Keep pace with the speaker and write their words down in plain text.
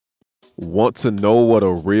Want to know what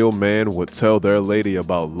a real man would tell their lady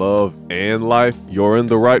about love and life? You're in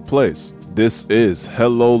the right place. This is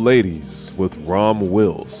Hello Ladies with Rom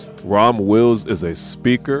Wills. Rom Wills is a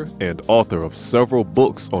speaker and author of several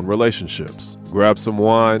books on relationships. Grab some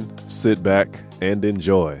wine, sit back, and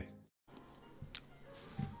enjoy.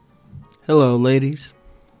 Hello, ladies.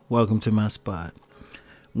 Welcome to my spot.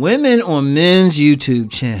 Women on men's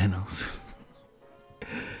YouTube channels.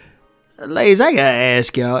 Ladies, I gotta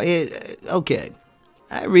ask y'all. Okay,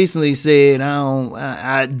 I recently said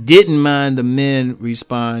I didn't mind the men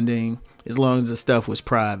responding as long as the stuff was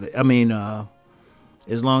private.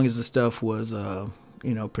 As long as the stuff was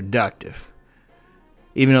productive.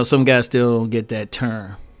 Even though some guys still don't get that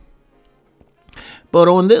term. But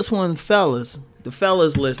on this one, fellas. The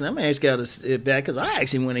fellas listening, I'm going to ask y'all to sit back because I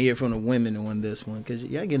actually want to hear from the women on this one because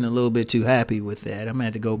y'all getting a little bit too happy with that. I'm going to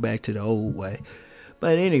have to go back to the old way.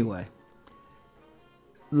 But anyway,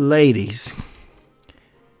 ladies,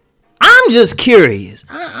 I'm just curious.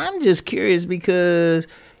 I'm just curious because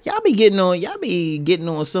y'all be getting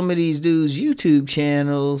on some of these dudes' YouTube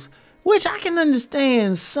channels, which I can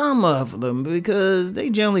understand some of them because they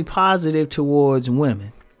generally positive towards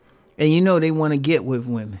women. And you know they want to get with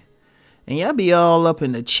women. And y'all be all up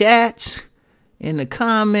in the chats, in the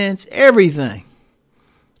comments, everything.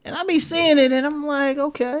 And I be seeing it and I'm like,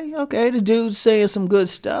 okay, the dude's saying some good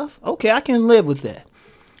stuff. Okay, I can live with that.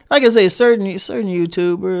 Like I say, certain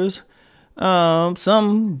YouTubers,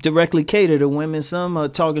 some directly cater to women, some are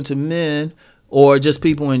talking to men or just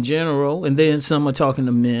people in general, and then some are talking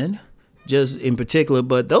to men, just in particular,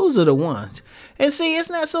 but those are the ones. And see,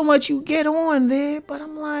 it's not so much you get on there, but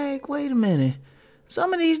I'm like, wait a minute.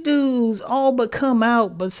 Some of these dudes all but come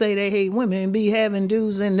out but say they hate women and be having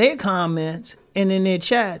dudes in their comments and in their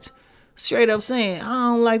chats straight up saying, I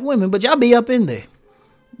don't like women, but y'all be up in there.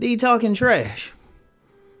 Be talking trash.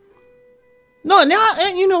 No, now,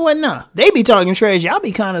 and you know what? Nah, they be talking trash. Y'all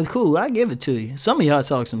be kind of cool. I give it to you. Some of y'all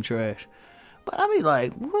talk some trash. But I be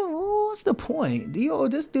like, what's the point?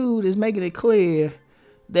 This dude is making it clear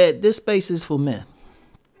that this space is for men.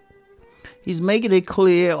 He's making it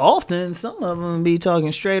clear. Often, some of them be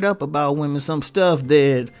talking straight up about women, some stuff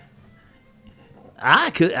that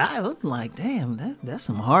I was like, damn, that's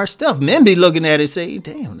some hard stuff. Men be looking at it and say,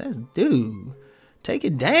 damn, that's dude. Take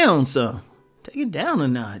it down some. Take it down a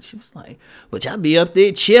notch. She was like, but y'all be up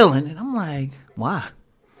there chilling. And I'm like, why?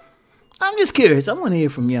 I'm just curious. I want to hear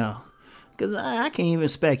from y'all. Because I can't even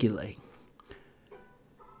speculate.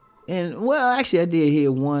 And, well, actually, I did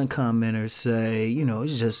hear one commenter say,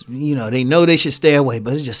 it's just, they know they should stay away,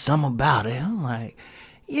 but it's just something about it. I'm like,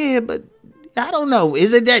 yeah, but I don't know.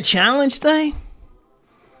 Is it that challenge thing?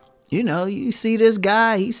 You see this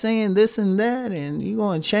guy, he's saying this and that, and you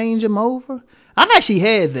going to change him over? I've actually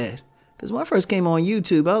had that. Because when I first came on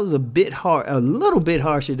YouTube, I was a little bit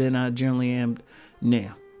harsher than I generally am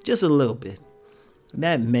now. Just a little bit.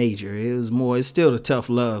 Not major. It's still the tough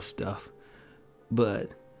love stuff.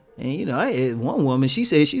 But... And, I had one woman, she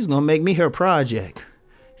said she was going to make me her project.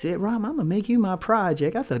 She said, Rom, I'm going to make you my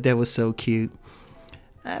project. I thought that was so cute.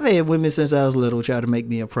 I've had women since I was little try to make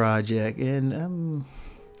me a project. And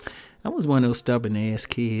I was one of those stubborn-ass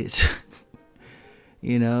kids.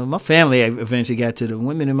 My family eventually got to the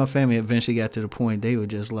women in my family eventually got to the point they were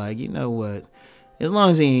just like, you know what? As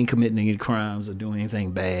long as he ain't committing any crimes or doing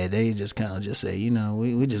anything bad, they just kind of just say,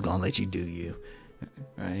 we're just going to let you do you.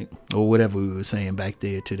 Right, or whatever we were saying back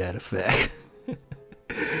there to that effect.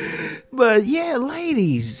 But yeah,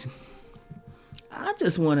 ladies, I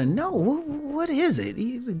just want to know what is it?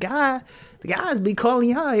 The guys be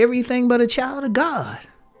calling y'all everything but a child of God.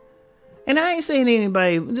 And I ain't saying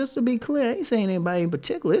anybody. Just to be clear, I ain't saying anybody in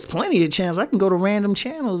particular. There's plenty of channels. I can go to random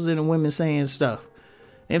channels and the women saying stuff.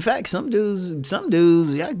 In fact, some dudes,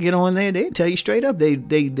 y'all get on there, they tell you straight up they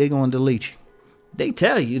gonna delete you. They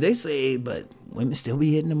tell you, they say, but women still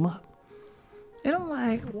be hitting them up. And I'm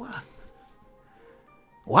like, why?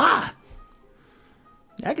 Why?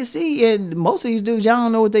 I can see, and most of these dudes, y'all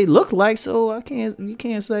don't know what they look like, so you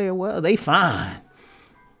can't say, well, they fine.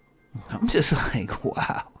 I'm just like,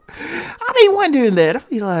 wow. I be wondering that. I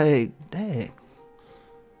be like, dang.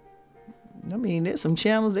 I mean, there's some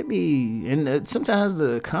channels, they be, and sometimes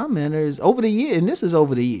the commenters over the years, and this is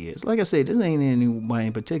over the years. Like I said, this ain't anybody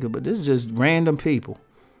in particular, but this is just random people.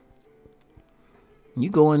 You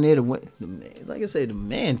go in there to, like I said, the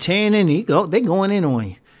man tearing in, they going in on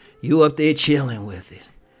you. You up there chilling with it.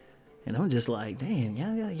 And I'm just like, damn,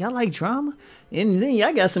 y'all like drama? And then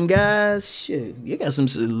y'all got some guys, you got some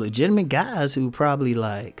legitimate guys who probably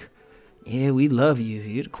like, yeah, we love you.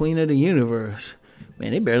 You're the queen of the universe.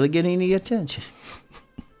 Man, they barely get any attention.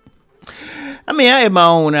 I mean, I have my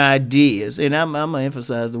own ideas, and I'm going to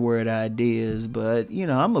emphasize the word ideas, but, you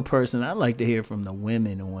know, I'm a person, I like to hear from the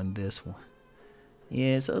women on this one.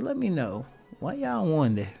 Yeah, so let me know. Why y'all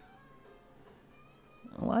wonder?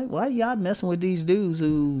 Why y'all messing with these dudes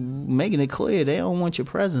who making it clear they don't want your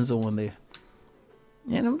presence on there?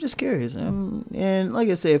 And I'm just curious. And like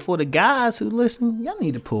I said, for the guys who listen, y'all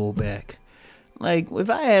need to pull back. Like, if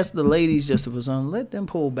I ask the ladies just for something, let them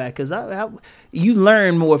pull back. Because you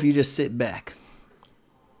learn more if you just sit back.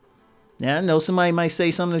 Now, I know somebody might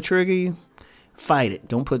say something to trigger you. Fight it.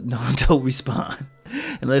 Don't respond.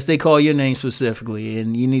 Unless they call your name specifically.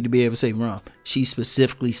 And you need to be able to say, Rom, she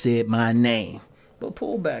specifically said my name. But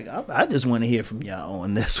pull back. I just want to hear from y'all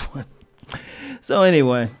on this one. So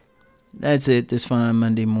anyway, that's it this fine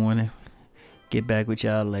Monday morning. Get back with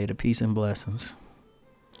y'all later. Peace and blessings.